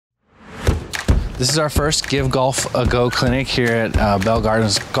This is our first Give Golf a Go clinic here at Bell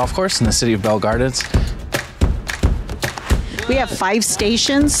Gardens Golf Course in the city of Bell Gardens. We have 5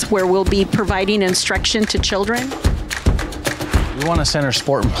 stations where we'll be providing instruction to children. We want to center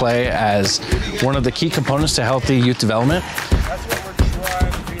sport and play as one of the key components to healthy youth development.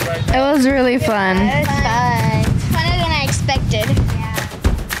 It was really fun. It was fun. Funner than I expected.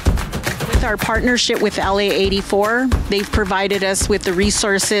 With our partnership with LA84, they've provided us with the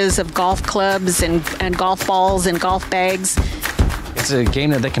resources of golf clubs and golf balls and golf bags. It's a game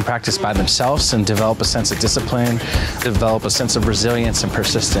that they can practice by themselves and develop a sense of discipline, develop a sense of resilience and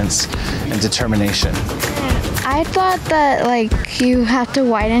persistence and determination. I thought that you have to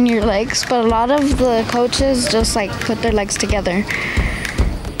widen your legs, but a lot of the coaches just put their legs together.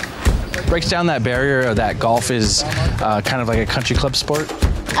 Breaks down that barrier that golf is kind of like a country club sport.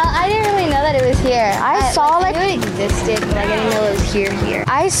 I didn't really know that it was here. I saw I knew it existed, but I didn't know it was here.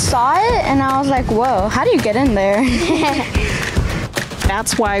 I saw it and I was like, whoa, how do you get in there?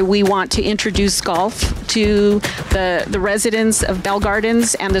 That's why we want to introduce golf to the residents of Bell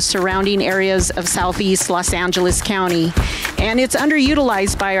Gardens and the surrounding areas of Southeast Los Angeles County. And it's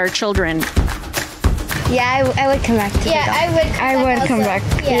underutilized by our children. Yeah, I would come back to the golf. I would come back.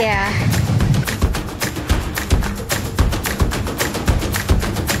 Yeah.